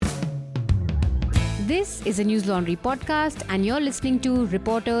This is a Newslaundry podcast and you're listening to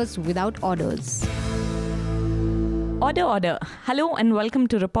Reporters Without Orders. Order, order. Hello and welcome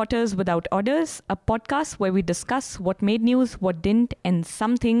to Reporters Without Orders, a podcast where we discuss what made news, what didn't, and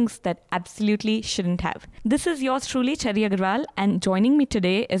some things that absolutely shouldn't have. This is yours truly, Cherry Agarwal, and joining me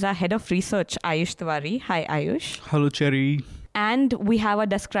today is our head of research, Ayush Tiwari. Hi, Ayush. Hello, Cherry. And we have our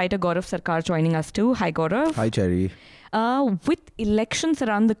desk writer, Gaurav Sarkar, joining us too. Hi, Gaurav. Hi, Cherry. With elections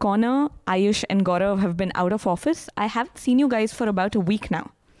around the corner, Ayush and Gaurav have been out of office. I haven't seen you guys for about a week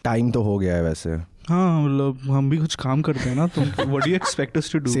now. Time तो हो गया है वैसे. हाँ मतलब हम भी कुछ काम करते हैं ना तो what do you expect us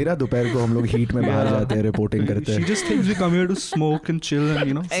to do? सेरा दोपहर को हम लोग heat में बाहर जाते हैं रिपोर्टिंग करते हैं. She just thinks we come here to smoke and chill and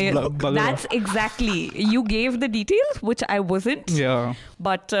you know. That's exactly. You gave the details, which I wasn't. Yeah.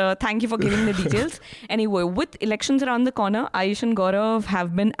 But thank you for giving the details. Anyway, with elections around the corner, Ayush and Gaurav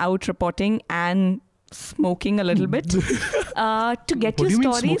have been out reporting and smoking a little bit to get what you do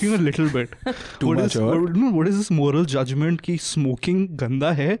you stories. Mean smoking a little bit? What is this moral judgment कि smoking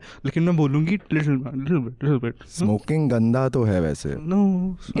गंदा है लेकिन मैं बोलूँगी little bit. Smoking गंदा तो है वैसे. No.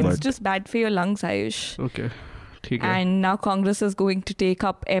 It's just bad for your lungs, Ayush. Okay. ठीक है. And now Congress is going to take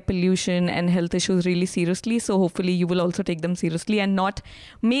up air pollution and health issues really seriously. So hopefully you will also take them seriously and not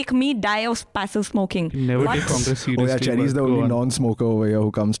make me die of passive smoking. Never take Congress seriously. Oh yeah, Cherry is the only non-smoker over here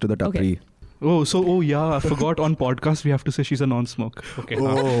who comes to the tapri. Okay. Oh yeah, I forgot on podcast we have to say she's a non-smoker. Okay.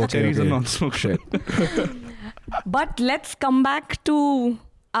 Cherry's a non-smoker. But let's come back to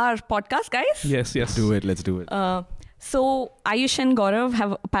our podcast, guys. Yes. Let's do it. So Ayush and Gaurav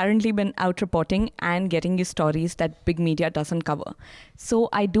have apparently been out reporting and getting you stories that big media doesn't cover. So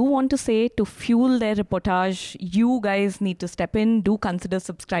I do want to say, to fuel their reportage, you guys need to step in. Do consider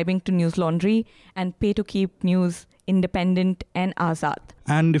subscribing to Newslaundry and pay to keep news independent and azad.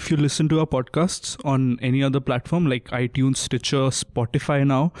 And if you listen to our podcasts on any other platform like iTunes, Stitcher, Spotify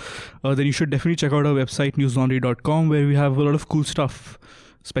now, then you should definitely check out our website newslaundry.com where we have a lot of cool stuff,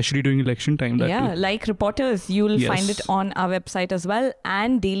 especially during election time. Like Reporters, you'll find it on our website as well,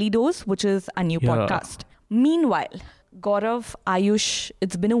 and Daily Dose, which is a new podcast. Meanwhile, Gaurav, Ayush,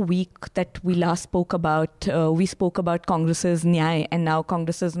 it's been a week that we last spoke about. We spoke about Congress's Nyay, and now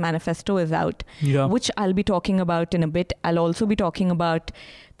Congress's Manifesto is out, which I'll be talking about in a bit. I'll also be talking about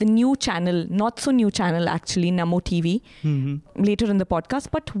the new channel, not so new channel actually, NaMo TV, later in the podcast.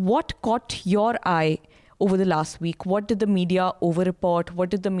 But what caught your eye over the last week? What did the media over-report? What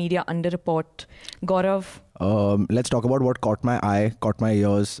did the media under-report? Gaurav? Let's talk about what caught my eye, caught my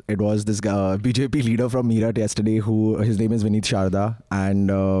ears. It was this BJP leader from Meerut yesterday, his name is Vineet Sharda,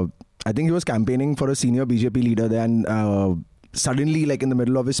 and I think he was campaigning for a senior BJP leader there, and suddenly, like in the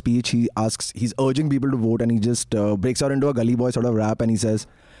middle of his speech, he's urging people to vote, and he just breaks out into a gully boy sort of rap, and he says,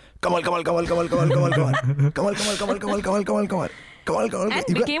 Kamal, Kamal, Kamal, Kamal, Kamal, Kamal, Kamal, Kamal, Kamal, Kamal, Kamal, Kamal, Kamal, Kamal, Kamal. And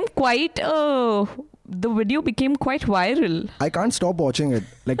became quite the video became quite viral. I can't stop watching it.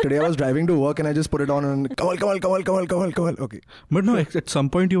 Like today I was driving to work and I just put it on and Kamal, Kamal, Kamal, Kamal, Kamal, Kamal. Okay. But no, at some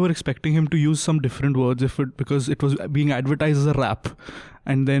point you were expecting him to use some different words because it was being advertised as a rap.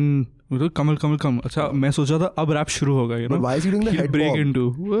 And then Kamal, Kamal, Kamal. Achha, मैं सोचा था अब rap शुरू होगा, you know. But why is he doing the head break bob?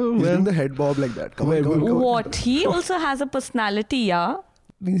 Into. He's doing the head bob like that. Kamal, Kamal, Kamal. What? He also has a personality, yeah?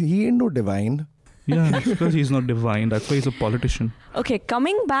 He ain't no divine. Yeah, because he's not divine. That's why he's a politician. Okay,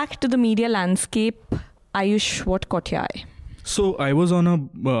 coming back to the media landscape, Ayush, what caught your eye? So I was on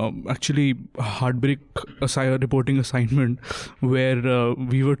a actually heartbreak reporting assignment where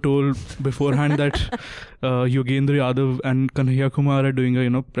we were told beforehand that Yogendra, Yadav and Kanhaiya Kumar are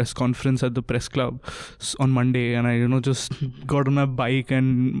doing a press conference at the press club on Monday, and I just got on my bike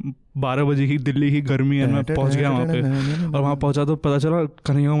and 12 बजे ही दिल्ली की गर्मी है, मैं पहुंच गया वहाँ पे और वहाँ पहुंचा तो पता चला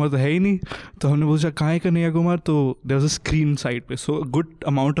कन्हैया कुमार तो है ही नहीं. तो हमने पूछा कहाँ है कन्हैया कुमार, तो there was a screen side पे. So good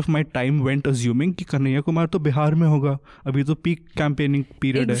amount of my time went assuming कि कन्हैया कुमार तो बिहार में होगा, अभी तो पीक कैंपेनिंग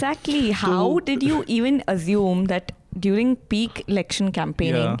पीरियड है. Exactly. How did you even assume that during peak election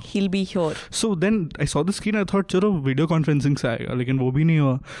campaigning he'll be here? So then I saw the screen, I thought चलो video conferencing से आएगा, लेकिन वो भी नहीं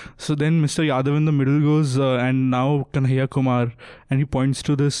हुआ. So then Mr. Yadav in the middle goes and now Kanhaiya Kumar, and he points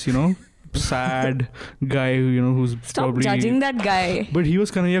to this sad guy, who's Stop probably judging that guy. But he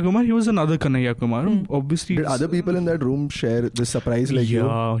was Kanhaiya Kumar, he was another Kanhaiya Kumar. Obviously. Did other people in that room share this surprise like you?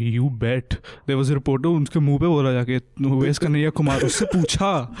 Yeah, you bet. There was a reporter, उनके मुंह पे बोला जाके, where's Kanhaiya Kumar? उससे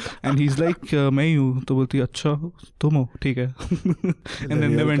पूछा, and he's like, मैं ही हूँ. तो बोलती अच्छा तुम हो, ठीक है. And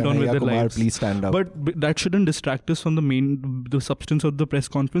then they went on with their lives. Please stand up. But that shouldn't distract us from the substance of the press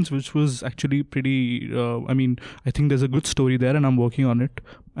conference, which was actually pretty. I think there's a good story there, and I'm working on it.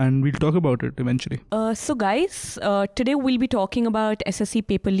 And we'll talk about it eventually. So guys, today we'll be talking about SSC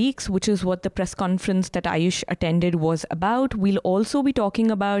paper leaks, which is what the press conference that Ayush attended was about. We'll also be talking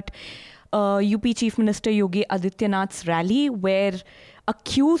about UP Chief Minister Yogi Adityanath's rally, where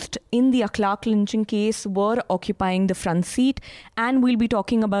accused in the Akhlaq lynching case were occupying the front seat. And we'll be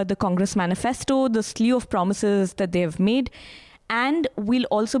talking about the Congress Manifesto, the slew of promises that they have made. And we'll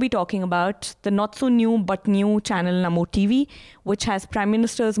also be talking about the not so new but new channel NaMo TV, which has Prime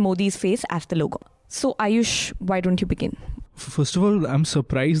Minister Modi's face as the logo. So Ayush, why don't you begin? First of all, I'm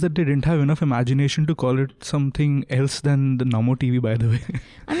surprised that they didn't have enough imagination to call it something else than the NaMo TV, by the way.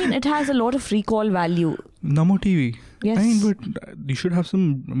 I mean, it has a lot of recall value. NaMo TV. Yes. I mean, but you should have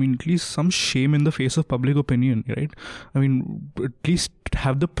at least some shame in the face of public opinion, right? I mean, at least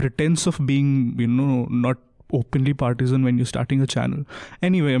have the pretense of being, not openly partisan when you're starting a channel.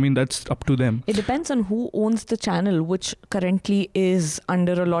 Anyway, I mean, that's up to them. It depends on who owns the channel, which currently is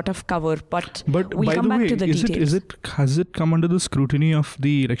under a lot of cover. But we'll come back to the details. Has it come under the scrutiny of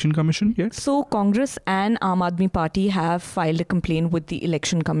the Election Commission yet? So Congress and Aam Aadmi Party have filed a complaint with the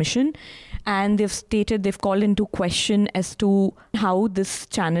Election Commission, and they've called into question as to how this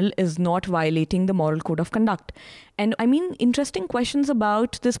channel is not violating the moral code of conduct. And I mean, interesting questions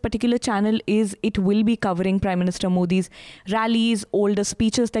about this particular channel is it will be covering Prime Minister Modi's rallies, older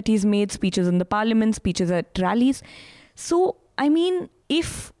speeches that he's made, speeches in the parliament, speeches at rallies. So, I mean,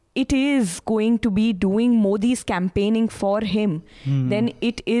 if it is going to be doing Modi's campaigning for him, then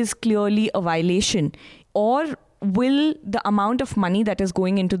it is clearly a violation. Or will the amount of money that is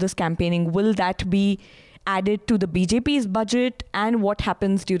going into this campaigning, will that be added to the BJP's budget? And what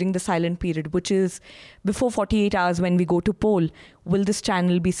happens during the silent period, which is before 48 hours when we go to poll? Will this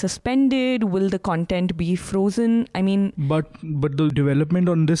channel be suspended? Will the content be frozen? I mean... But the development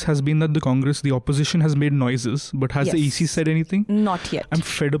on this has been that the opposition has made noises. But has the EC said anything? Not yet. I'm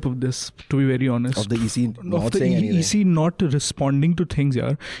fed up of this, to be very honest. Of the EC not saying anything? EC not responding to things,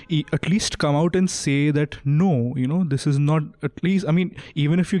 yeah. At least come out and say that, no, this is not, at least, I mean,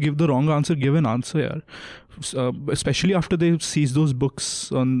 even if you give the wrong answer, give an answer, yeah. Especially after they seized those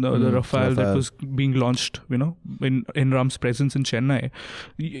books on the Rafale that was being launched, in Ram's presence in Chennai,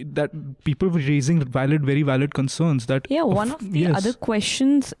 that people were raising very valid concerns. That one of the other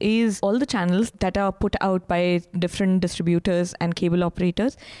questions is all the channels that are put out by different distributors and cable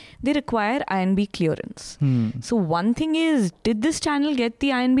operators, they require INB clearance. So one thing is, did this channel get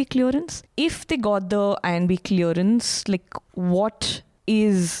the INB clearance? If they got the INB clearance, what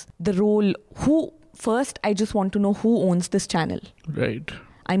is the role? First, I just want to know who owns this channel. Right.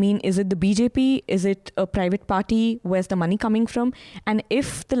 I mean, is it the BJP? Is it a private party? Where's the money coming from? And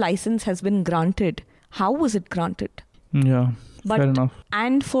if the license has been granted, how was it granted? Yeah, fair enough.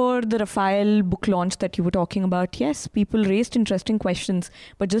 And for the Rafale book launch that you were talking about, yes, people raised interesting questions.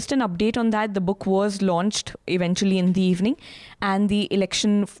 But just an update on that, the book was launched eventually in the evening. And the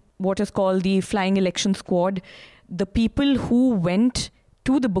election, what is called the Flying Election Squad, the people who went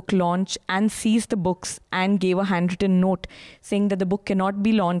to the book launch and seized the books and gave a handwritten note saying that the book cannot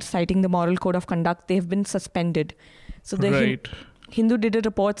be launched, citing the moral code of conduct, they have been suspended. So the Hindu did a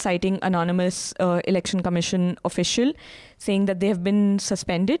report citing anonymous election commission official saying that they have been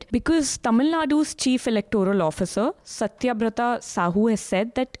suspended because Tamil Nadu's chief electoral officer Satyabrata Sahu has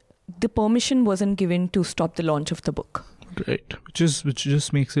said that the permission wasn't given to stop the launch of the book. Right, which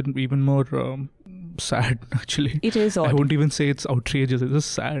just makes it even more sad, actually. It is odd. I won't even say it's outrageous, it's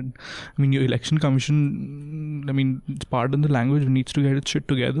just sad. I mean, your election commission, pardon the language, needs to get its shit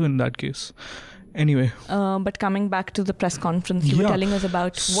together in that case. Anyway. But coming back to the press conference you were telling us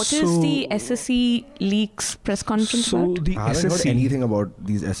about, what is the SSC leaks press conference about? I haven't heard anything about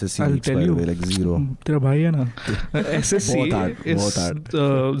these SSC leaks, by the way, zero. Tera bhai hai na. SSC is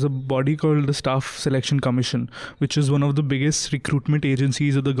the body called the Staff Selection Commission, which is one of the biggest recruitment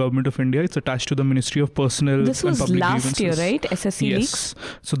agencies of the government of India. It's attached to the Ministry of Personnel and Public Grievances. This was last year, right? SSC leaks?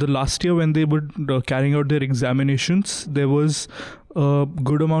 So the last year when they were carrying out their examinations, there was a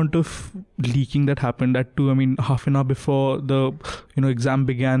good amount of leaking that happened. That too, half an hour before the exam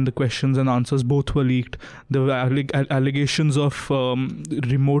began, the questions and answers both were leaked. There were allegations of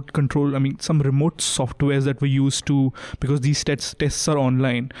remote control. Some remote softwares that were used to, because these tests are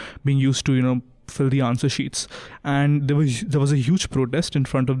online, being used to fill the answer sheets. And there was a huge protest in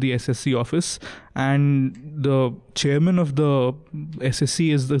front of the SSC office, and the chairman of the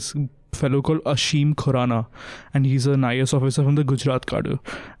SSC is this fellow called Ashim Khurana, and he's an IAS officer from the Gujarat cadre.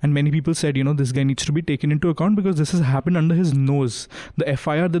 And many people said, this guy needs to be taken into account because this has happened under his nose. The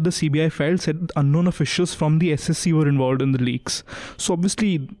FIR that the CBI filed said unknown officials from the SSC were involved in the leaks. So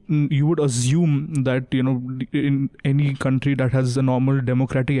obviously, you would assume that, in any country that has a normal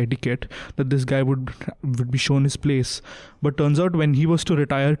democratic etiquette, that this guy would be shown his place. But turns out when he was to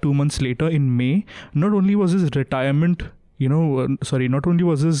retire 2 months later in May, not only was his retirement not only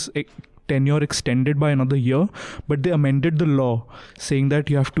was his tenure extended by another year, but they amended the law saying that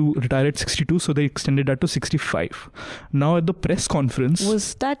you have to retire at 62, so they extended that to 65. Now at the press conference...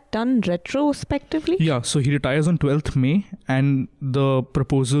 Was that done retrospectively? Yeah, so he retires on 12th May, and the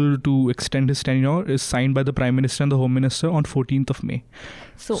proposal to extend his tenure is signed by the Prime Minister and the Home Minister on 14th of May.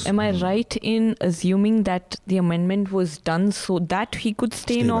 So am I right in assuming that the amendment was done so that he could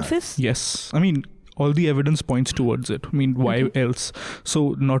stay in office? Yes. I mean, all the evidence points towards it. I mean, why else?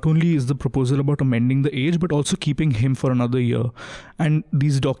 So not only is the proposal about amending the age, but also keeping him for another year. And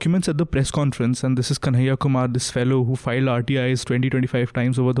these documents at the press conference, and this is Kanhaiya Kumar, this fellow who filed RTIs 20-25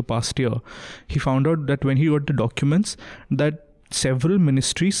 times over the past year, he found out that when he got the documents, that several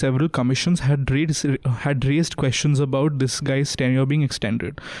ministries, several commissions had raised questions about this guy's tenure being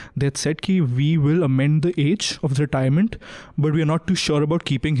extended. They had said ki we will amend the age of retirement, but we are not too sure about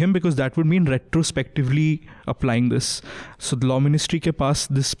keeping him because that would mean retrospectively applying this. So the law ministry ke paas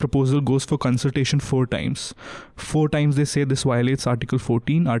this proposal goes for consultation 4 times. 4 times they say this violates Article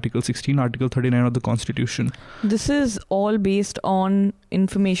 14, Article 16, Article 39 of the Constitution. This is all based on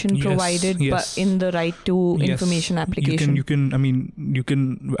information provided but in the right to information application.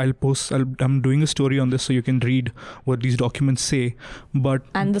 I'm doing a story on this so you can read what these documents say.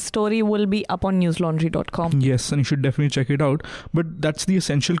 And the story will be up on newsrooms.com. Yes, and you should definitely check it out. But that's the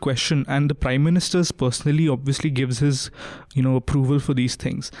essential question. And the Prime Minister personally obviously gives his, approval for these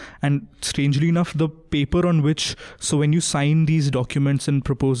things. And strangely enough, the paper on which, so when you sign these documents and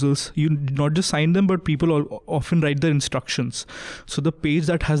proposals, you not just sign them, but people often write their instructions. So the page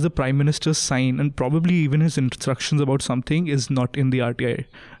that has the Prime Minister's sign and probably even his instructions about something is not in the RTI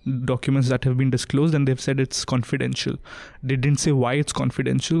documents that have been disclosed, and they've said it's confidential. They didn't say why it's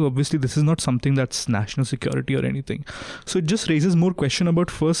confidential. Obviously, this is not something that's national security or anything. So it just raises more question about,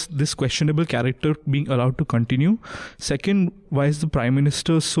 first, this questionable character being allowed to continue. Second, why is the Prime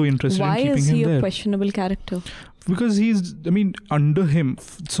Minister so interested in keeping him there? Why is he a questionable character? Because under him.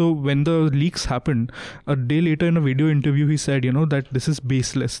 So when the leaks happened, a day later in a video interview, he said, that this is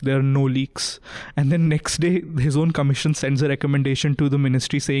baseless. There are no leaks. And then next day, his own commission sends a recommendation to the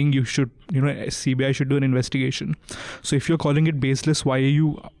ministry saying you should, CBI should do an investigation. So if you're calling it baseless, why are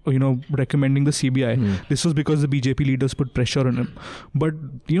you, recommending the CBI? This was because the BJP leaders put pressure on him. But,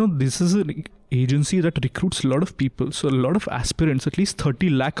 this is an agency that recruits a lot of people. So a lot of aspirants, at least 30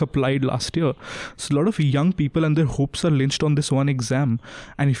 lakh applied last year. So a lot of young people and their hopes are lynched on this one exam.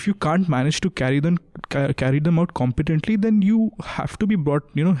 And if you can't manage to carry them out competently, then you have to be brought,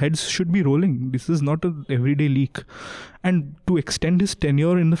 heads should be rolling. This is not an everyday leak. And to extend his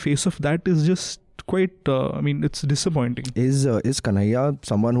tenure in the face of that is just quite, it's disappointing. Is Kanhaiya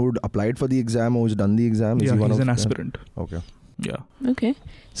someone who'd applied for the exam or who's done the exam? He's an aspirant. Okay. Yeah. Okay.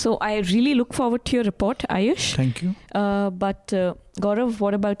 So I really look forward to your report, Ayush. Thank you. But Gaurav,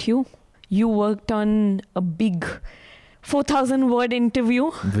 what about you? You worked on a big 4,000 word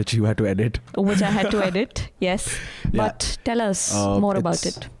interview. Which you had to edit. Which I had to edit, yes. Yeah. But tell us more about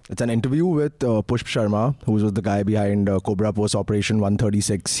it. It's an interview with Pushp Sharma, who was the guy behind Cobra Post Operation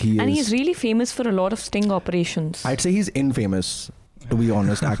 136. He's really famous for a lot of sting operations. I'd say he's infamous, to be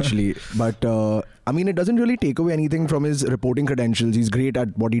honest, actually. But it doesn't really take away anything from his reporting credentials. He's great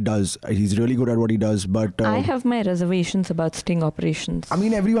at what he does. He's really good at what he does. But I have my reservations about sting operations.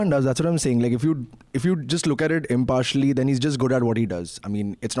 Everyone does. That's what I'm saying. Like, if you just look at it impartially, then he's just good at what he does.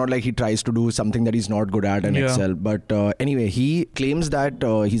 It's not like he tries to do something that he's not good at and excel. But anyway, he claims that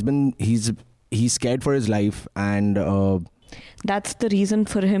he's scared for his life, and that's the reason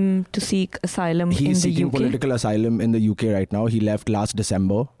for him to seek asylum in the UK. He's seeking political asylum in the UK right now. He left last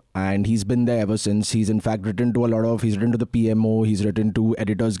December, and he's been there ever since. He's in fact written to he's written to the PMO, he's written to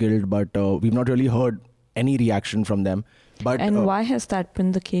Editors Guild, but we've not really heard any reaction from them. And why has that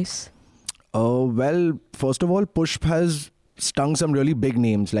been the case? Well, first of all, Pushp has stung some really big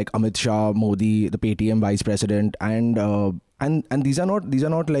names like Amit Shah, Modi, the Paytm vice president, and these are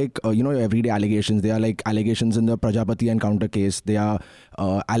not like everyday allegations. They are like allegations in the Prajapati encounter case. They are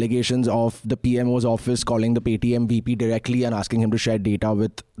allegations of the PMO's office calling the Paytm VP directly and asking him to share data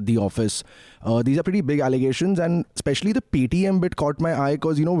with the office. These are pretty big allegations, and especially the Paytm bit caught my eye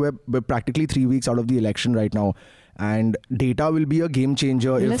because we're practically 3 weeks out of the election right now. And data will be a game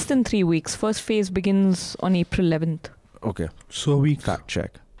changer. Less than 3 weeks. First phase begins on April 11th. Okay. So a week. Fact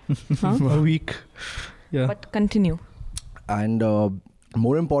check. A week. Yeah. But continue. And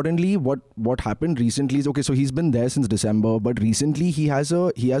more importantly, what happened recently is, okay, so he's been there since December, but recently he has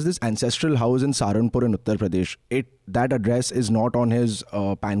this ancestral house in Saharanpur in Uttar Pradesh. That address is not on his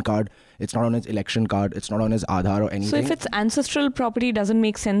PAN card, it's not on his election card, it's not on his Aadhaar or anything. So if it's ancestral property, it doesn't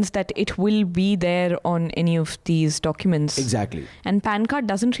make sense that it will be there on any of these documents. Exactly. And PAN card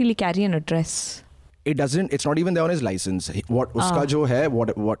doesn't really carry an address. It doesn't. It's not even there on his license. Uska jo hai,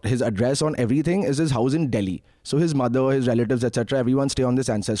 what his address on everything is his house in Delhi. So his mother, his relatives, etc., everyone stay on this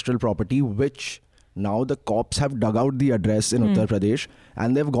ancestral property, which now the cops have dug out the address in Uttar Pradesh,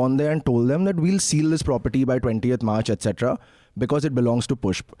 and they've gone there and told them that we'll seal this property by 20th March, etc., because it belongs to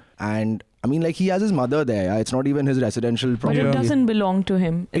Pushp. And I mean, like, he has his mother there. Yeah? It's not even his residential property. But it doesn't belong to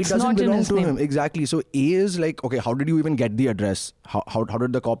him. It doesn't belong to him. Exactly. So A is like, okay, how did you even get the address? How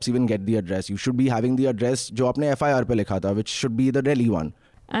did the cops even get the address? You should be having the address jo apne FIR pe likha tha, which should be the Delhi one.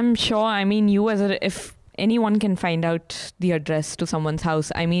 I'm sure. I mean, if anyone can find out the address to someone's house,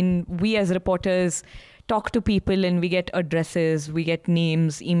 I mean, we as reporters talk to people and we get addresses, we get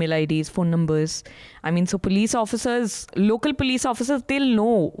names, email IDs, phone numbers. I mean, so local police officers, they'll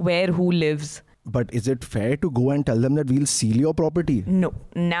know where who lives. But is it fair to go and tell them that we'll seal your property? No.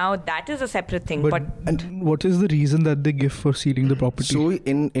 Now that is a separate thing. But and what is the reason that they give for sealing the property? So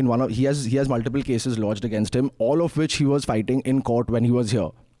in one of he has multiple cases lodged against him, all of which he was fighting in court when he was here.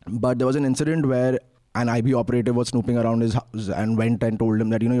 But there was an incident where an IB operative was snooping around his house and went and told him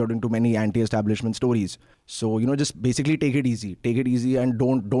that, you're doing too many anti-establishment stories. So, just basically take it easy and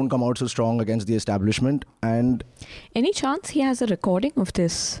don't come out so strong against the establishment. And any chance he has a recording of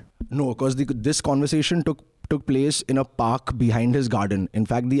this? No, because this conversation took place in a park behind his garden. In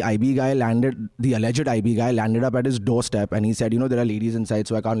fact, the alleged IB guy landed up at his doorstep and he said, there are ladies inside,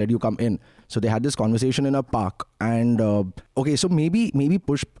 so I can't let you come in. So they had this conversation in a park. And okay, so maybe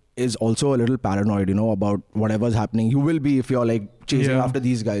Pushp is also a little paranoid, about whatever's happening. You will be if you're like chasing after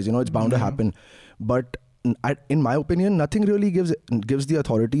these guys, it's bound to happen. But in my opinion, nothing really gives the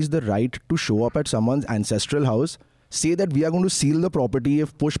authorities the right to show up at someone's ancestral house, say that we are going to seal the property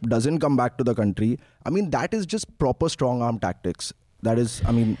if Pushp doesn't come back to the country. I mean, that is just proper strong arm tactics. That is,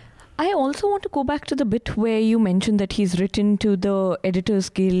 I also want to go back to the bit where you mentioned that he's written to the Editors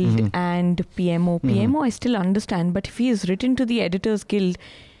Guild and PMO. PMO I still understand, but if he has written to the Editors Guild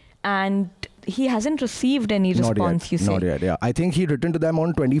and he hasn't received any response, you say? Not yet, yeah. I think he written to them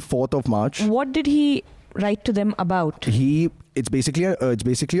on 24th of March. What did he write to them about? It's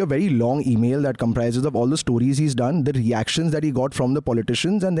basically a very long email that comprises of all the stories he's done, the reactions that he got from the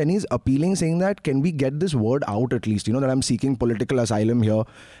politicians, and then he's appealing, saying that, can we get this word out at least, that I'm seeking political asylum here.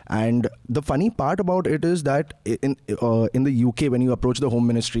 And the funny part about it is that in the UK, when you approach the Home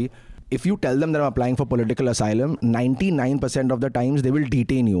Ministry, if you tell them that I'm applying for political asylum, 99% of the times they will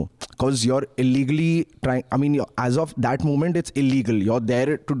detain you because you're illegally trying. As of that moment, it's illegal. You're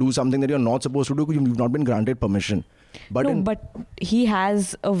there to do something that you're not supposed to do because you've not been granted permission. But he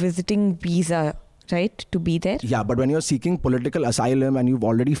has a visiting visa, right, to be there? Yeah, but when you're seeking political asylum and you've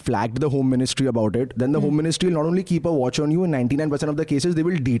already flagged the Home Ministry about it, then the Home Ministry will not only keep a watch on you, in 99% of the cases, they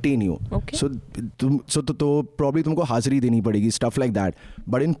will detain you. Okay. So probably tumko hazari deni padegi, stuff like that.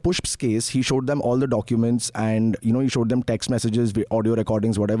 But in Pushp's case, he showed them all the documents and, he showed them text messages, audio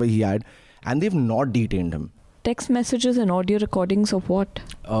recordings, whatever he had, and they've not detained him. Text messages and audio recordings of what?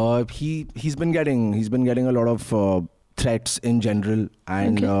 He's been getting a lot of threats in general,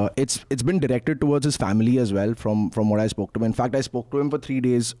 and it's been directed towards his family as well from what I spoke to him. In fact, I spoke to him for 3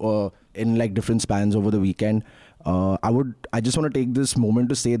 days in like different spans over the weekend. I just want to take this moment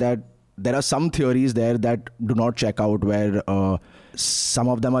to say that there are some theories there that do not check out, where some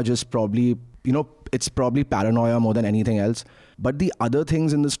of them are just probably, it's probably paranoia more than anything else. But the other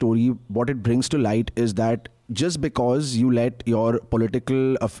things in the story, what it brings to light is that just because you let your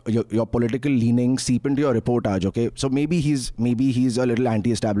political leaning seep into your reportage, okay? So maybe he's a little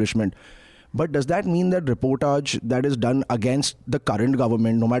anti-establishment. But does that mean that reportage that is done against the current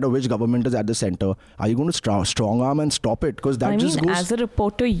government, no matter which government is at the center, are you going to strong arm and stop it? Because that just goes... as a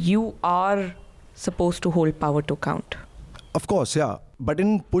reporter, you are supposed to hold power to account. Of course, yeah. But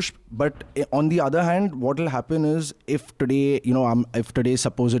on the other hand, what will happen is if today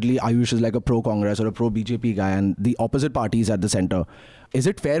supposedly Ayush is like a pro-Congress or a pro-BJP guy and the opposite party is at the center, is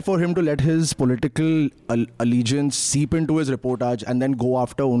it fair for him to let his political allegiance seep into his reportage and then go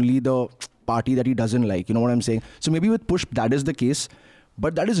after only the party that he doesn't like? You know what I'm saying? So maybe with Pushp, that is the case.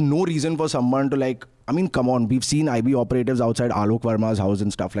 But that is no reason for someone to come on, we've seen IB operatives outside Alok Verma's house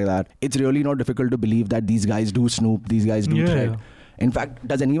and stuff like that. It's really not difficult to believe that these guys do snoop, these guys do threat. In fact,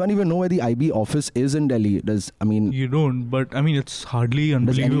 does anyone even know where the IB office is in Delhi? You don't, but it's hardly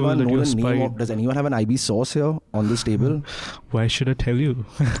unbelievable that you're spied. Does anyone have an IB source here on this table? Why should I tell you?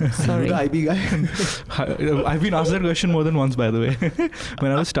 Sorry. The IB guy. I've been asked that question more than once, by the way.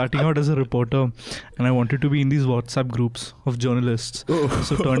 When I was starting out as a reporter and I wanted to be in these WhatsApp groups of journalists.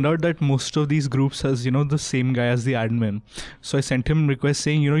 So it turned out that most of these groups has, the same guy as the admin. So I sent him request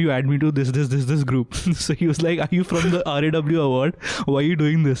saying, you add me to this group. So he was like, are you from the RAW award? Why are you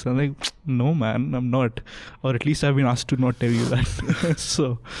doing this? I'm like, no man, I'm not. Or at least I've been asked to not tell you that.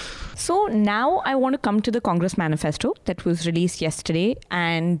 So now I want to come to the Congress Manifesto that was released yesterday,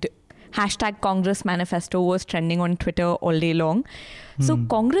 and #Congress Manifesto was trending on Twitter all day long. So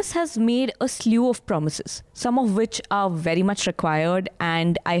Congress has made a slew of promises, some of which are very much required,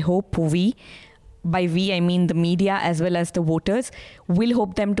 and I hope by we I mean the media as well as the voters, will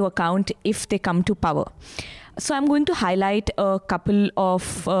hope them to account if they come to power. So I'm going to highlight a couple of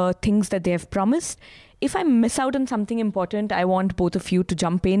things that they have promised. If I miss out on something important, I want both of you to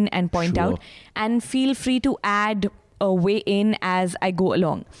jump in and point out, and feel free to add a way in as I go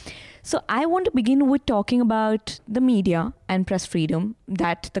along. So I want to begin with talking about the media and press freedom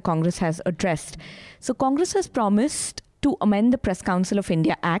that the Congress has addressed. So Congress has promised to amend the Press Council of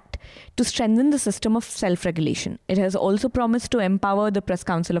India Act to strengthen the system of self-regulation. It has also promised to empower the Press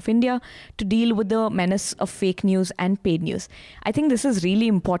Council of India to deal with the menace of fake news and paid news. I think this is really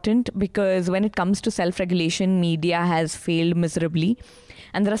important because when it comes to self-regulation, media has failed miserably.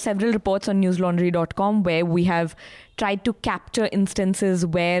 And there are several reports on newsrooms.com where we have tried to capture instances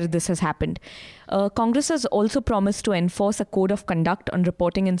where this has happened. Congress has also promised to enforce a code of conduct on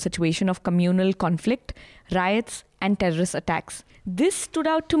reporting in situation of communal conflict, riots, and terrorist attacks. This stood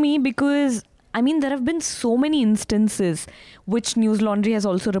out to me because, there have been so many instances which Newslaundry has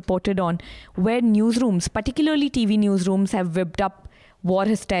also reported on where newsrooms, particularly TV newsrooms, have whipped up war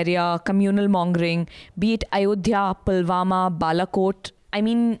hysteria, communal mongering, be it Ayodhya, Pulwama, Balakot.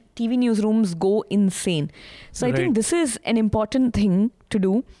 TV newsrooms go insane. So I think this is an important thing to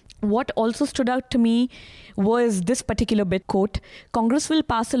do. What also stood out to me was this particular bit, quote, Congress will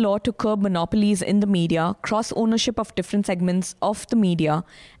pass a law to curb monopolies in the media, cross-ownership of different segments of the media,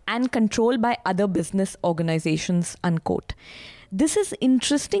 and control by other business organizations, unquote. This is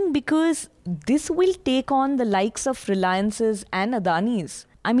interesting because this will take on the likes of Reliances and Adanis.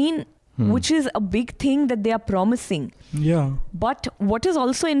 Which is a big thing that they are promising. Yeah. But what is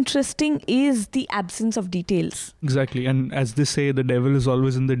also interesting is the absence of details. Exactly. And as they say, the devil is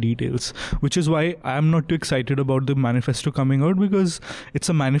always in the details, which is why I'm not too excited about the manifesto coming out, because it's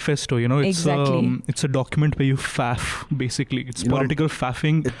a manifesto, Exactly. It's a document where you faff, basically. It's political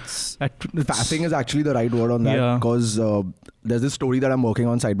faffing. Faffing is actually the right word on that, because there's this story that I'm working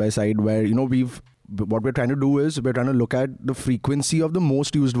on side by side where, what we're trying to do is we're trying to look at the frequency of the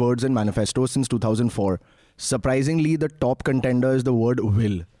most used words in manifesto since 2004. Surprisingly, the top contender is the word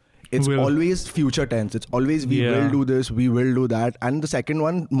will. It's always future tense. It's always we will do this, we will do that. And the second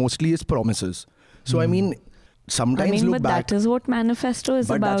one mostly is promises. So sometimes look back. That is what manifesto is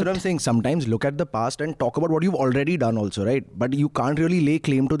about. But that's what I'm saying. Sometimes look at the past and talk about what you've already done also, right? But you can't really lay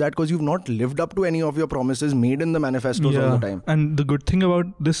claim to that because you've not lived up to any of your promises made in the manifestos all the time. And the good thing about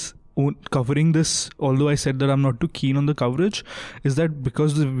this covering this, although I said that I'm not too keen on the coverage, is that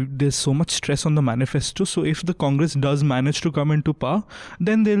because there's so much stress on the manifesto, so if the Congress does manage to come into power,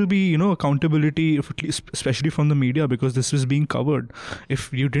 then there will be accountability, especially from the media, because this is being covered.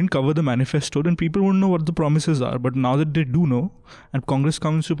 If you didn't cover the manifesto, then people won't know what the promises are. But now that they do know and Congress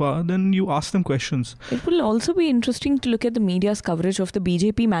comes to power, then you ask them questions. It will also be interesting to look at the media's coverage of the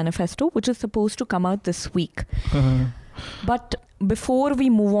BJP manifesto, which is supposed to come out this week. But before we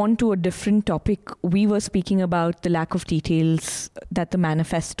move on to a different topic, we were speaking about the lack of details that the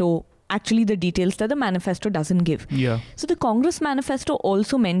manifesto, actually the details that the manifesto doesn't give. Yeah. So the Congress manifesto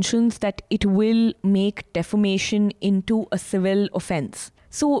also mentions that it will make defamation into a civil offence.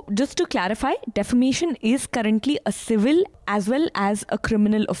 So just to clarify, defamation is currently a civil as well as a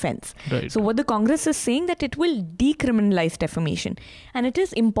criminal offence. Right. So what the Congress is saying that it will decriminalize defamation. And it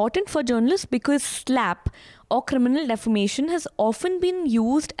is important for journalists because slap or criminal defamation has often been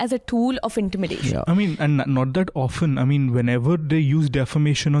used as a tool of intimidation. Yeah. And not that often. Whenever they use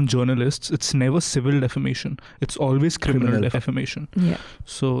defamation on journalists, it's never civil defamation. It's always criminal defamation. Yeah.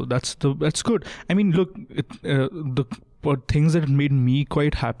 So that's good. Look, the things that made me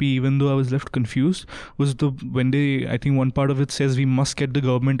quite happy, even though I was left confused, was when they, I think one part of it says we must get the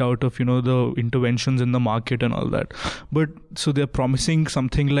government out of, the interventions in the market and all that. But so they're promising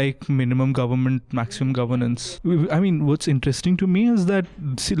something like minimum government, maximum governance. I mean, what's interesting to me is that,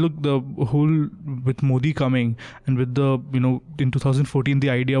 see, look, the whole, with Modi coming and with the, in 2014, the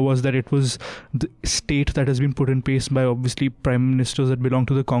idea was that it was the state that has been put in place by obviously prime ministers that belong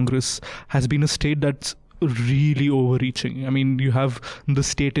to the Congress has been a state that's really overreaching. I mean, you have the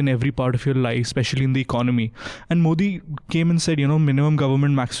state in every part of your life, especially in the economy. And Modi came and said, minimum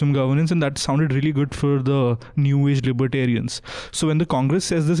government, maximum governance, and that sounded really good for the new age libertarians. So when the Congress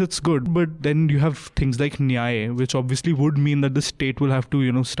says this, it's good. But then you have things like Nyaya, which obviously would mean that the state will have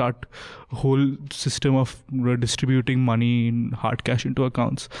to, start a whole system of distributing money in hard cash into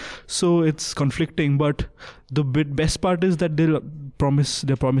accounts. So it's conflicting. But the best part is that they're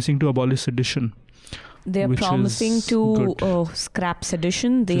promising to abolish sedition. They are promising to scrap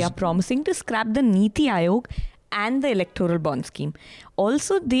sedition. They are promising to scrap the Niti Aayog and the electoral bond scheme.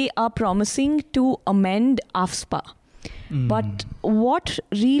 Also, they are promising to amend AFSPA. But what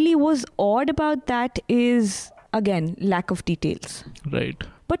really was odd about that is, again, lack of details. Right.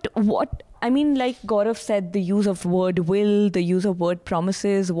 But like Gaurav said, the use of word will, the use of word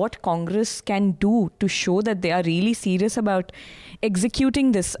promises, what Congress can do to show that they are really serious about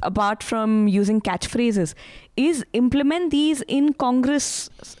executing this, apart from using catchphrases, is implement these in Congress,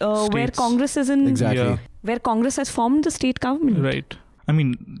 where Congress is in, where Congress has formed the state government. Right. I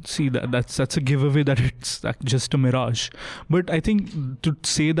mean, see, that's a giveaway that it's just a mirage. But I think to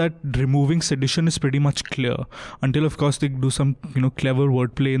say that removing sedition is pretty much clear, until of course they do some clever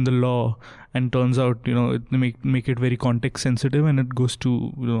wordplay in the law, and turns out they make it very context sensitive, and it goes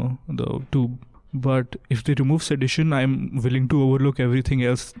to the tube. But if they remove sedition, I'm willing to overlook everything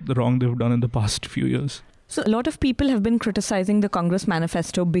else the wrong they've done in the past few years. So a lot of people have been criticizing the Congress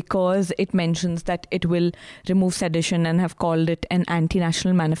manifesto because it mentions that it will remove sedition and have called it an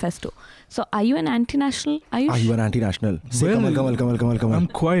anti-national manifesto. So are you an anti-national? Are you an anti-national? Kamal. I'm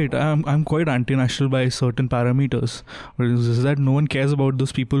quite anti-national by certain parameters. Is that no one cares about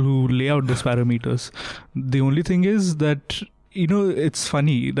those people who lay out those parameters. The only thing is that it's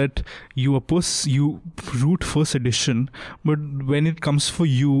funny that you root for sedition, but when it comes for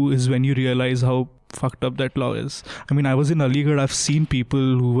you is when you realize how fucked up that law is. I mean, I was in Aligarh. I've seen people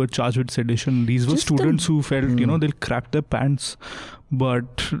who were charged with sedition. These were students who felt, they'll crap their pants. But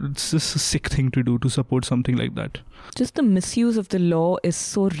it's just a sick thing to do, to support something like that. Just the misuse of the law is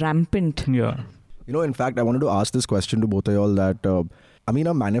so rampant. Yeah. In fact, I wanted to ask this question to both of y'all that,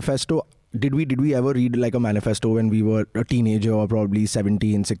 a manifesto... Did we ever read like a manifesto when we were a teenager, or probably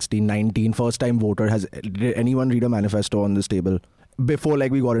 17, 16, 19, first time voter? Did anyone read a manifesto on this table before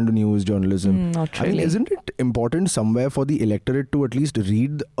we got into news journalism? Not really. I mean, isn't it important somewhere for the electorate to at least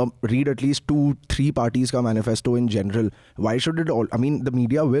read at least 2-3 parties ka manifesto in general? Why should it all? I mean, the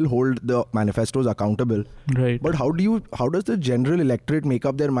media will hold the manifestos accountable. Right. But how does the general electorate make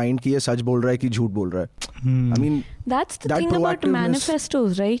up their mind ki ye sach bol raha hai ki jhoot bol raha hai? I mean, that's the thing about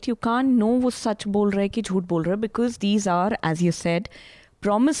manifestos, right? You can't know wo sach bol raha hai ki jhoot bol raha hai, because these are, as you said,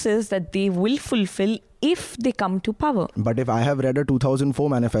 promises that they will fulfill if they come to power. But if I have read a 2004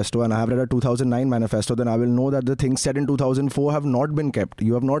 manifesto and I have read a 2009 manifesto, then I will know that the things said in 2004 have not been kept.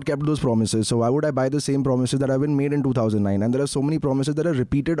 You have not kept those promises. So why would I buy the same promises that have been made in 2009? And there are so many promises that are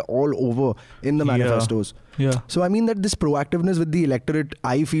repeated all over in the manifestos. Yeah. So I mean that this proactiveness with the electorate,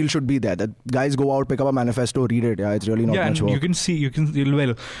 I feel, should be there. That guys go out, pick up a manifesto, read it. Yeah, it's really not much work. Yeah,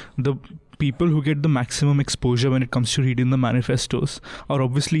 and the people who get the maximum exposure when it comes to reading the manifestos are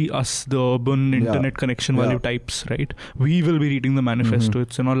obviously us, the urban internet connection value types, right? We will be reading the manifesto.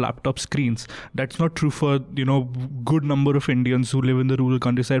 It's on our laptop screens. That's not true for, good number of Indians who live in the rural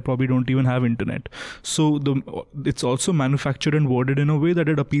countryside, probably don't even have internet. So it's also manufactured and worded in a way that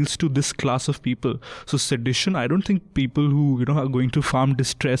it appeals to this class of people. So sedition, I don't think people who, are going through farm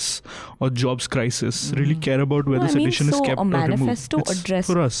distress or jobs crisis really care about whether sedition is kept or removed. It's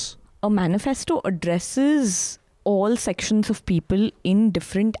for us. A manifesto addresses all sections of people in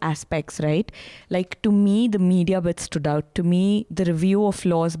different aspects, right? Like, to me, the media bit stood out. To me, the review of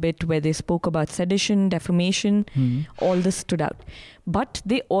laws bit where they spoke about sedition, defamation, all this stood out. But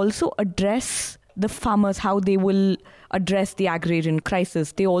they also address the farmers, how they will address the agrarian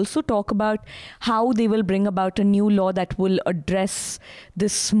crisis. They also talk about how they will bring about a new law that will address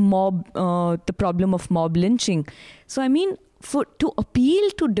this the problem of mob lynching. So, I mean, to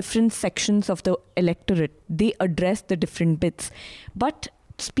appeal to different sections of the electorate, they address the different bits. But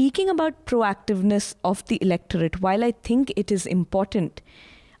speaking about proactiveness of the electorate, while I think it is important,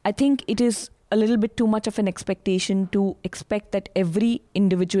 I think it is a little bit too much of an expectation to expect that every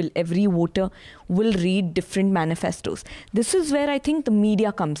individual, every voter will read different manifestos. This is where I think the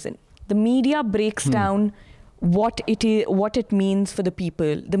media comes in. The media breaks down what it means for the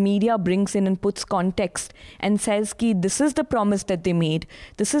people. The media brings in and puts context and says ki this is the promise that they made,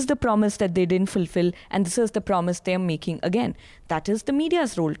 this is the promise that they didn't fulfill, and this is the promise they are making again. That is the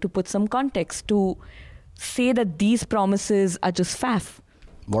media's role, to put some context, to say that these promises are just faff.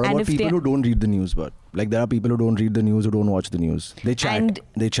 What about people who don't read the news? But like, there are people who don't read the news, who don't watch the news. They chat.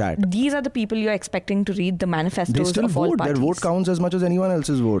 These are the people you're expecting to read the manifestos they still of all vote. parties. Their vote counts as much as anyone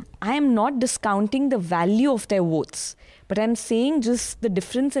else's vote. I am not discounting the value of their votes, but I'm saying just the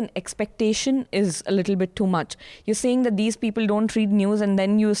difference in expectation is a little bit too much. You're saying that these people don't read news, and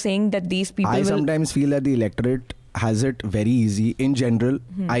then you're saying that these people I sometimes feel that the electorate has it very easy in general.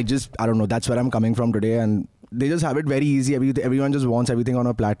 I don't know. That's where I'm coming from today, and they just have it very easy. Everyone just wants everything on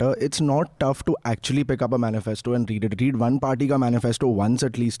a platter. It's not tough to actually pick up a manifesto and read it. Read one party ka manifesto once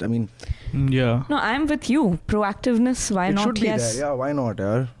at least. I mean, yeah. No, I'm with you. Proactiveness, why not? It should be there. Yeah, why not?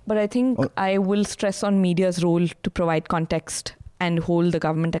 Yeah. But I think I will stress on media's role to provide context and hold the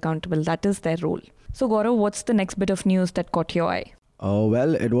government accountable. That is their role. So Gaurav, what's the next bit of news that caught your eye?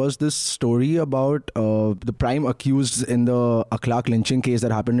 Well, it was this story about the prime accused in the Akhlaq lynching case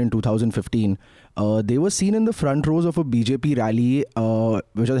that happened in 2015. They were seen in the front rows of a BJP rally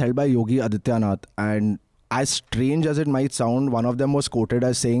which was held by Yogi Adityanath. And as strange as it might sound, one of them was quoted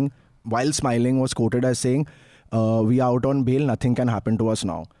as saying, while smiling, was quoted as saying, "We are out on bail, nothing can happen to us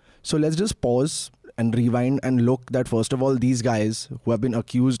now." So let's just pause and rewind and look that, first of all, these guys who have been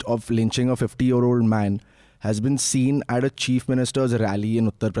accused of lynching a 50-year-old man has been seen at a chief minister's rally in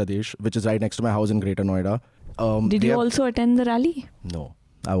Uttar Pradesh, which is right next to my house in Greater Noida. Did you also attend the rally? No.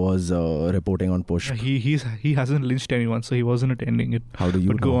 I was reporting on push. He hasn't lynched anyone, so he wasn't attending it. How do you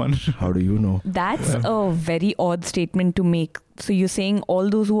know? Go on. How do you know? That's a very odd statement to make. So you're saying all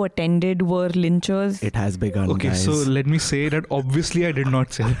those who attended were lynchers? It has begun, Okay, guys. so let me say that obviously I did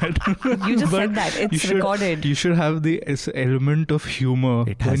not say that. You just said that. It's recorded. You should have the element of humor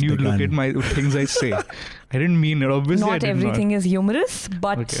when you look at my things I say. I didn't mean it. Obviously, not everything is humorous,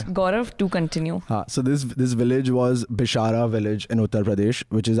 but Gaurav, do continue. So this village was Bisara village in Uttar Pradesh,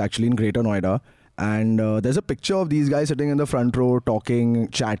 which is actually in Greater Noida. And there's a picture of these guys sitting in the front row, talking,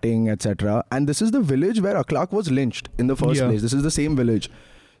 chatting, etc. And this is the village where Akhlaq was lynched in the first place. This is the same village.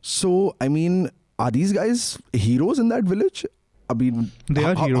 So, I mean, are these guys heroes in that village? I mean, they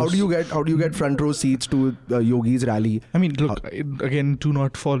are heroes. How do you get front row seats to Yogi's rally? I mean, look, again, to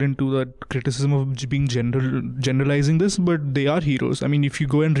not fall into the criticism of being generalizing this, but they are heroes. I mean, if you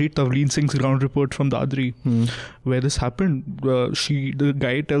go and read Tavleen Singh's ground report from Dadri, where this happened, the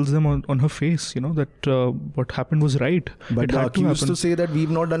guy tells them on her face, that what happened was right. But the accused to say that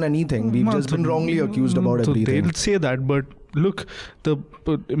we've not done anything. We've just been wrongly accused about everything. They'll say that, but look, the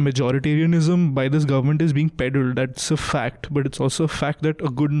majoritarianism by this government is being peddled. That's a fact, but it's also a fact that a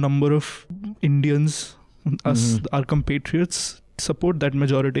good number of Indians, our compatriots, support that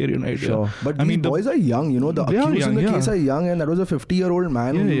majoritarian idea. Sure. But these boys are young, the accused in the case are young, and that was a 50-year-old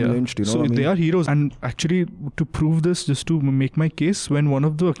man who lynched, So they are heroes. And actually, to prove this, just to make my case, when one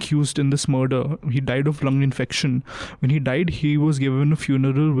of the accused in this murder, he died of lung infection. When he died, he was given a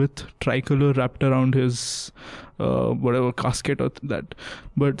funeral with tricolour wrapped around his casket or that.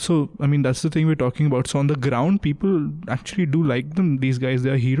 But so, I mean, that's the thing we're talking about. So on the ground, people actually do like them. These guys, they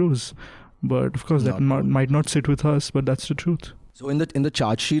are heroes. But of course, that might not sit with us, but that's the truth. So in the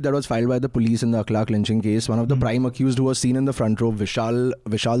charge sheet that was filed by the police in the Akhlaq lynching case, one of the prime accused who was seen in the front row,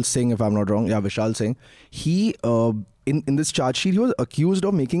 Vishal Singh, if I'm not wrong, Vishal Singh, he in this charge sheet he was accused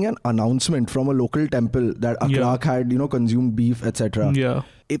of making an announcement from a local temple that Akhlaq had consumed beef, etc. Yeah,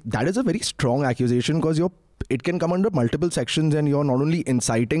 that is a very strong accusation because it can come under multiple sections, and you're not only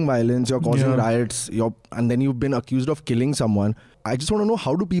inciting violence, you're causing riots, and then you've been accused of killing someone. I just want to know,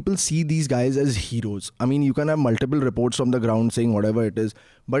 how do people see these guys as heroes? I mean, you can have multiple reports from the ground saying whatever it is,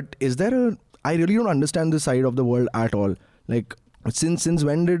 but is there I really don't understand this side of the world at all. Like, since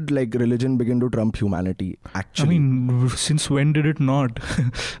when did religion begin to trump humanity? Actually, I mean, since when did it not?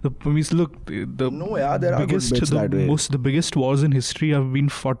 The biggest wars in history have been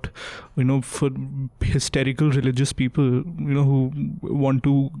fought, for hysterical religious people,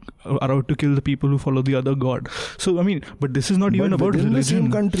 who are out to kill the people who follow the other god. So I mean, but this is not even about religion. The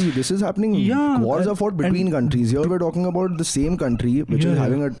same country, this is happening. Wars are fought between countries. Here we're talking about the same country which is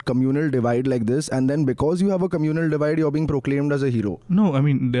having a communal divide like this, and then because you have a communal divide, you're being proclaimed as a hero. No, I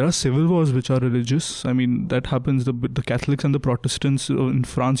mean, there are civil wars which are religious. I mean, that happens. The Catholics and the Protestants in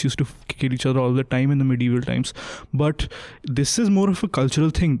France used to kill each other all the time in the medieval times. But this is more of a cultural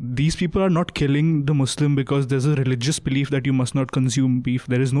thing. These people are not killing the Muslim because there's a religious belief that you must not consume beef.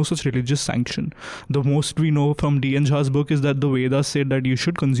 There is no such religious sanction. The most we know from D.N. Jha's book is that the Vedas said that you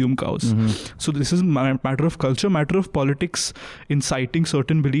should consume cows. Mm-hmm. So this is a matter of culture, matter of politics, inciting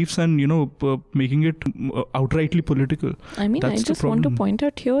certain beliefs and, making it outrightly political. I mean, I just want to point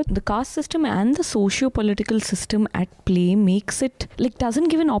out here, the caste system and the socio-political system at play makes it, doesn't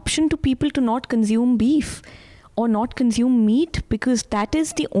give an option to people to not consume beef or not consume meat, because that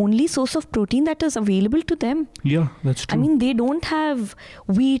is the only source of protein that is available to them. Yeah, that's true. I mean, they don't have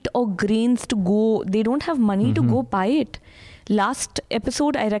wheat or grains to go, they don't have money to go buy it. Last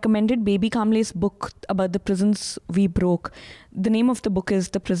episode, I recommended Baby Kamle's book about the prisons we broke. The name of the book is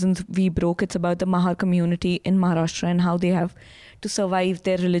The Prisons We Broke. It's about the Mahar community in Maharashtra and how they have to survive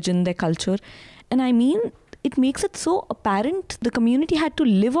their religion, their culture. And I mean, it makes it so apparent the community had to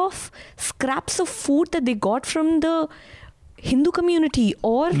live off scraps of food that they got from the Hindu community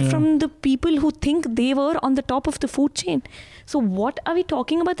or from the people who think they were on the top of the food chain. So what are we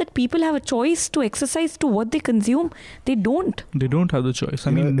talking about, that people have a choice to exercise to what they consume? They don't. They don't have the choice.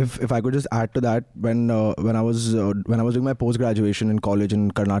 I mean, if I could just add to that, when I was doing my post graduation in college in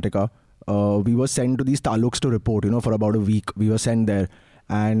Karnataka, we were sent to these taluks to report. For about a week we were sent there.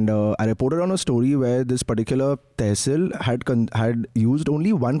 And I reported on a story where this particular tehsil had used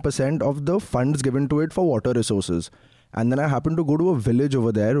only 1% of the funds given to it for water resources. And then I happened to go to a village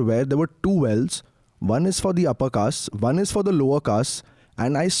over there where there were 2 wells. One is for the upper caste, one is for the lower caste.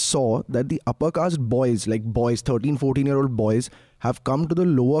 And I saw that the upper caste boys, 13, 14-year-old boys, have come to the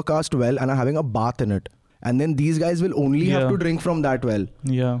lower caste well and are having a bath in it. And then these guys will only have to drink from that well.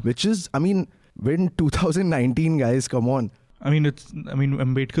 Yeah. Which is, we're in 2019, guys, come on.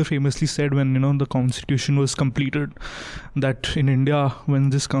 Ambedkar famously said when, the constitution was completed that in India, when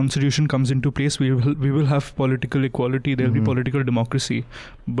this constitution comes into place, we will have political equality, there will be political democracy,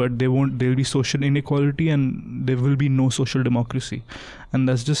 but there will be social inequality and there will be no social democracy. And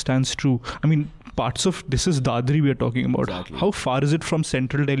that just stands true. Parts of this is Dadri we are talking about. Exactly. How far is it from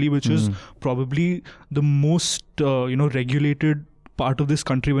central Delhi, which is probably the most, regulated part of this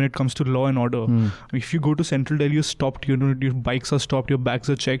country when it comes to law and order. If you go to central Delhi, you're stopped, your bikes are stopped, your bags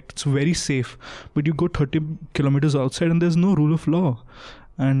are checked, it's very safe. But you go 30 kilometers outside and there's no rule of law.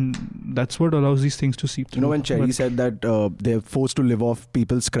 And that's what allows these things to seep through. When Cherry said that they're forced to live off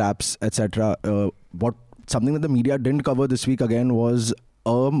people's scraps, etc., something that the media didn't cover this week again was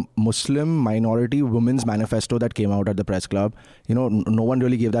a Muslim minority women's manifesto that came out at the press club. No one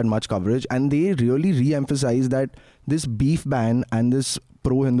really gave that much coverage, and they really re-emphasized that this beef ban and this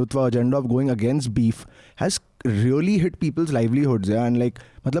pro-Hindutva agenda of going against beef has really hit people's livelihoods. And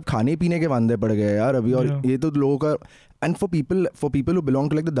खाने पीने के वांदे पड़ गए यार अभी, और ये तो लोगों का. And for people who belong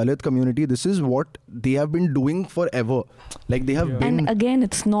to the Dalit community, this is what they have been doing forever. They have been. And again,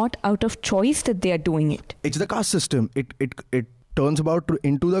 it's not out of choice that they are doing it. It's the caste system. It turns about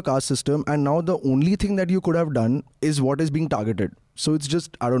into the caste system, and now the only thing that you could have done is what is being targeted. So it's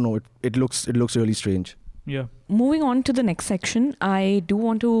just, I don't know, it looks really strange. Yeah. Moving on to the next section, I do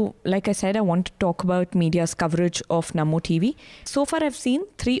want to, like I said, I want to talk about media's coverage of NaMo TV. So far I've seen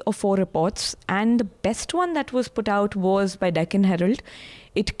 3 or 4 reports, and the best one that was put out was by Deccan Herald.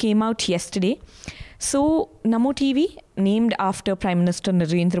 It came out yesterday. So NaMo TV, named after Prime Minister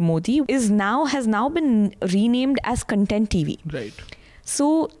Narendra Modi, has now been renamed as Content TV. Right.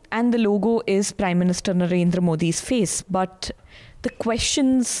 So, and the logo is Prime Minister Narendra Modi's face, but the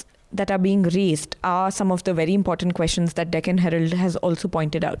questions that are being raised are some of the very important questions that Deccan Herald has also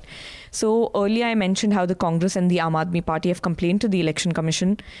pointed out. So earlier I mentioned how the Congress and the Aam Aadmi Party have complained to the Election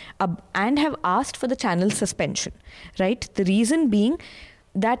Commission and have asked for the channel suspension, right? The reason being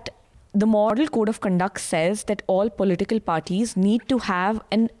that the Model Code of Conduct says that all political parties need to have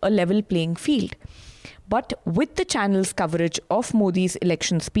a level playing field. But with the channel's coverage of Modi's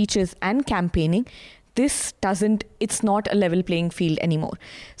election speeches and campaigning, it's not a level playing field anymore.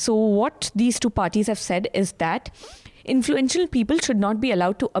 So what these two parties have said is that influential people should not be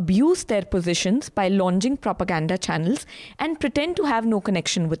allowed to abuse their positions by launching propaganda channels and pretend to have no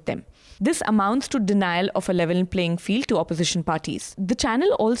connection with them. This amounts to denial of a level playing field to opposition parties. The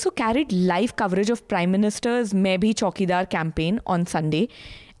channel also carried live coverage of Prime Minister's Main Bhi Chaukidar campaign on Sunday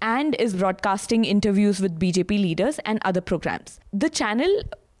and is broadcasting interviews with BJP leaders and other programs. The channel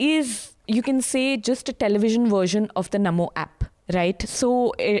is, you can say, just a television version of the NaMo app. right?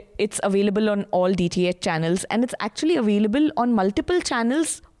 So it's available on all DTH channels, and it's actually available on multiple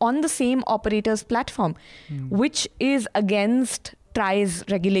channels on the same operator's platform, which is against TRAI's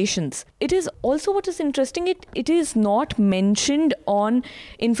regulations. It is also, what is interesting, it is not mentioned on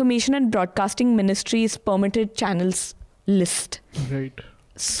Information and Broadcasting Ministry's permitted channels list. Right.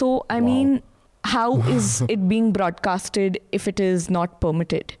 So, I mean, how is it being broadcasted if it is not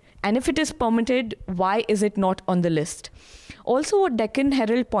permitted? And if it is permitted, why is it not on the list? Also, what Deccan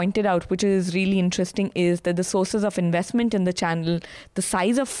Herald pointed out, which is really interesting, is that the sources of investment in the channel, the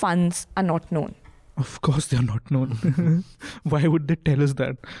size of funds are not known. Of course they are not known. Why would they tell us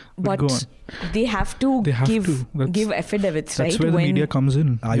that? But go on. They have to give affidavits, right? That's where the media comes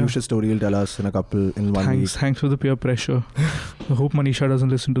in. Ayush's story will tell us in 1 week. Thanks for the peer pressure. I hope Manisha doesn't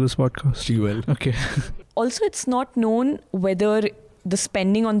listen to this podcast. She will. Okay. Also, it's not known whether the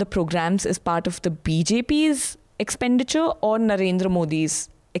spending on the programs is part of the BJP's expenditure or Narendra Modi's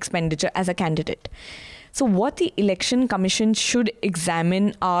expenditure as a candidate. So what the Election Commission should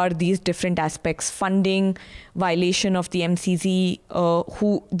examine are these different aspects: funding, violation of the MCZ,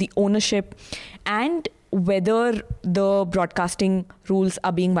 the ownership, and whether the broadcasting rules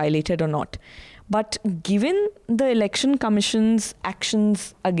are being violated or not. But given the Election Commission's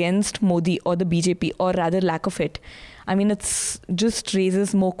actions against Modi or the BJP, or rather lack of it, I mean, it's just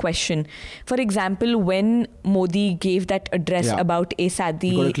raises more question. For example, when Modi gave that address about ASAT,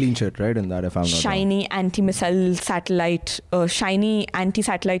 the got a clean sheet, right, in that, if I'm not shiny anti-satellite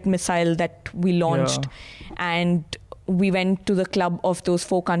missile that we launched, and we went to the club of those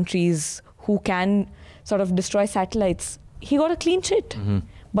 4 countries who can sort of destroy satellites. He got a clean sheet. Mm-hmm.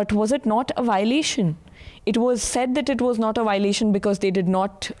 But was it not a violation? It was said that it was not a violation because they did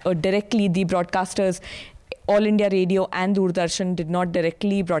not directly, the broadcasters, All India Radio and Doordarshan did not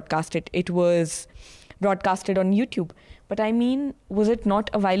directly broadcast it. It was broadcasted on YouTube. But I mean, was it not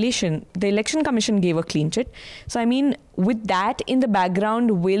a violation? The Election Commission gave a clean sheet. So I mean, with that in the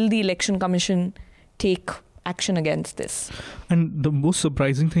background, will the Election Commission take action against this? And the most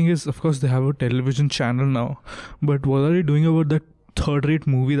surprising thing is, of course, they have a television channel now. But what are they doing about that third-rate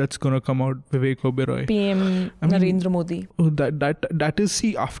movie that's going to come out, Vivek Oberoi? PM Narendra Modi. That is,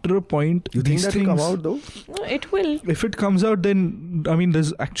 see, after a point... You think that will come out, though? No, it will. If it comes out, then, I mean,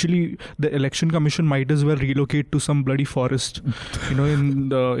 there's actually... The Election Commission might as well relocate to some bloody forest, in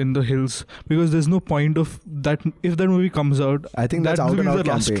the hills. Because there's no point of that... If that movie comes out... I think that's out and out the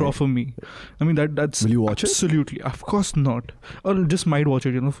last straw for me. I mean, that's... Will you watch it? Absolutely. Of course not. Or just might watch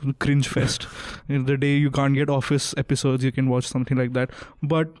it, cringe fest. The day you can't get Office episodes, you can watch something like that.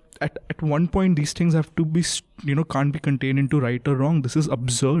 But at one point, these things have to be, can't be contained into right or wrong. This is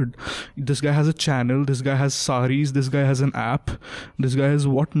absurd. This guy has a channel. This guy has saris. This guy has an app. This guy has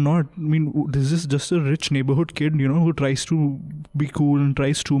whatnot. I mean, this is just a rich neighborhood kid, who tries to be cool and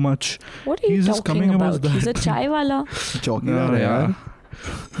tries too much. What are you talking about? He's a chai wala. Chaukidar,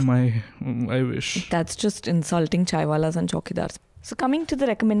 I wish. That's just insulting chai walas and chaukidars. So coming to the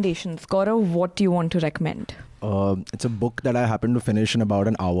recommendations, Gaurav, what do you want to recommend? It's a book that I happened to finish in about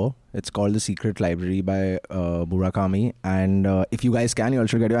an hour. It's called The Secret Library by Murakami. And if you guys can, you all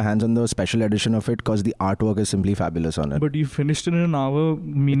should get your hands on the special edition of it because the artwork is simply fabulous on it. But you finished it in an hour,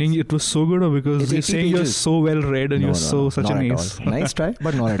 meaning it was so good, or because you're saying pages. You're so well read and such an ace? Nice try,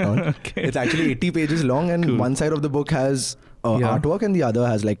 but not at all. Okay. It's actually 80 pages long and one side of the book has artwork and the other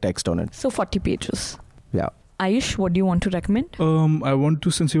has like text on it. So 40 pages. Yeah. Ayush, what do you want to recommend? I want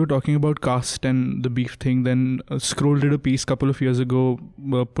to, since you were talking about caste and the beef thing, then Scroll did a piece a couple of years ago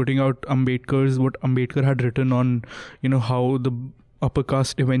putting out what Ambedkar had written on, how the upper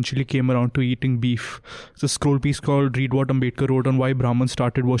caste eventually came around to eating beef. It's a Scroll piece called Read What Ambedkar Wrote on Why Brahmins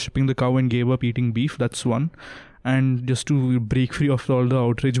Started Worshipping the Cow and Gave Up Eating Beef. That's one. And just to break free of all the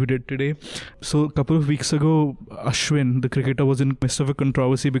outrage we did today. So a couple of weeks ago, Ashwin, the cricketer, was in the midst of a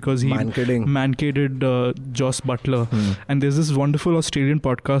controversy because he mankaded Joss Butler. And there's this wonderful Australian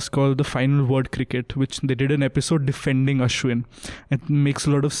podcast called The Final Word Cricket, which they did an episode defending Ashwin. It makes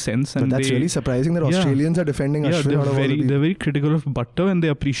a lot of sense. And but that's really surprising that Australians are defending Ashwin. They're very critical of Butler and they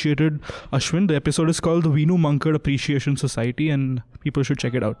appreciated Ashwin. The episode is called The Veenu Mankad Appreciation Society and people should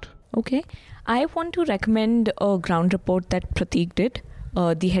check it out. Okay. I want to recommend a ground report that Prateek did.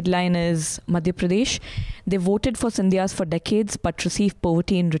 The headline is Madhya Pradesh. They voted for Scindias for decades but received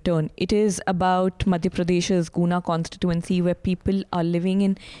poverty in return. It is about Madhya Pradesh's Guna constituency where people are living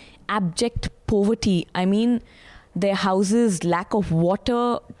in abject poverty. I mean, their houses, lack of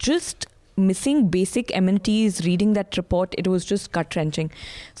water, just missing basic amenities. Reading that report, it was just gut-wrenching.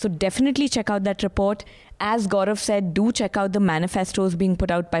 So definitely check out that report. as Gaurav said, do check out the manifestos being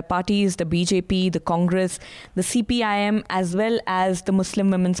put out by parties, the BJP, the Congress, the CPIM, as well as the Muslim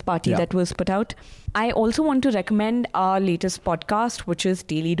Women's Party that was put out. I also want to recommend our latest podcast, which is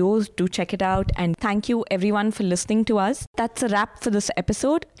Daily Dose. Do check it out. And thank you everyone for listening to us. That's a wrap for this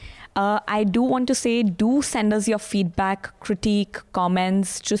episode. I do want to say, do send us your feedback, critique,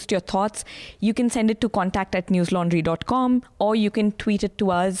 comments, just your thoughts. You can send it to contact@newslaundry.com, or you can tweet it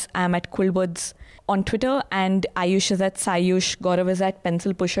to us. I'm at Quillwoods on Twitter, and Ayush is at Sayush, Gaurav is at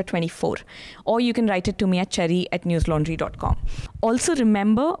PencilPusher24. Or you can write it to me at cherry@newslaundry.com. Also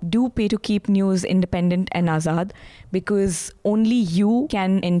remember, do pay to keep news independent and azad, because only you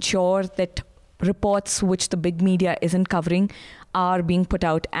can ensure that reports which the big media isn't covering are being put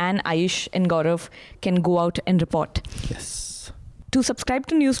out, and Ayush and Gaurav can go out and report. Yes. To subscribe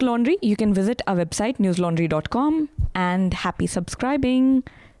to News Laundry, you can visit our website, newslaundry.com, and happy subscribing.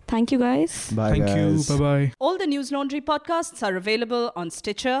 Thank you, guys. Bye, Thank guys. you. Bye-bye. All the News Laundry podcasts are available on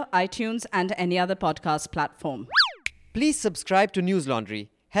Stitcher, iTunes, and any other podcast platform. Please subscribe to News Laundry.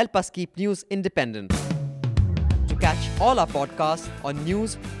 Help us keep news independent. To catch all our podcasts on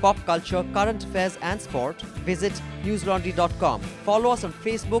news, pop culture, current affairs, and sport, visit newslaundry.com. Follow us on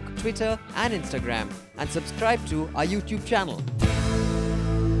Facebook, Twitter, and Instagram, and subscribe to our YouTube channel.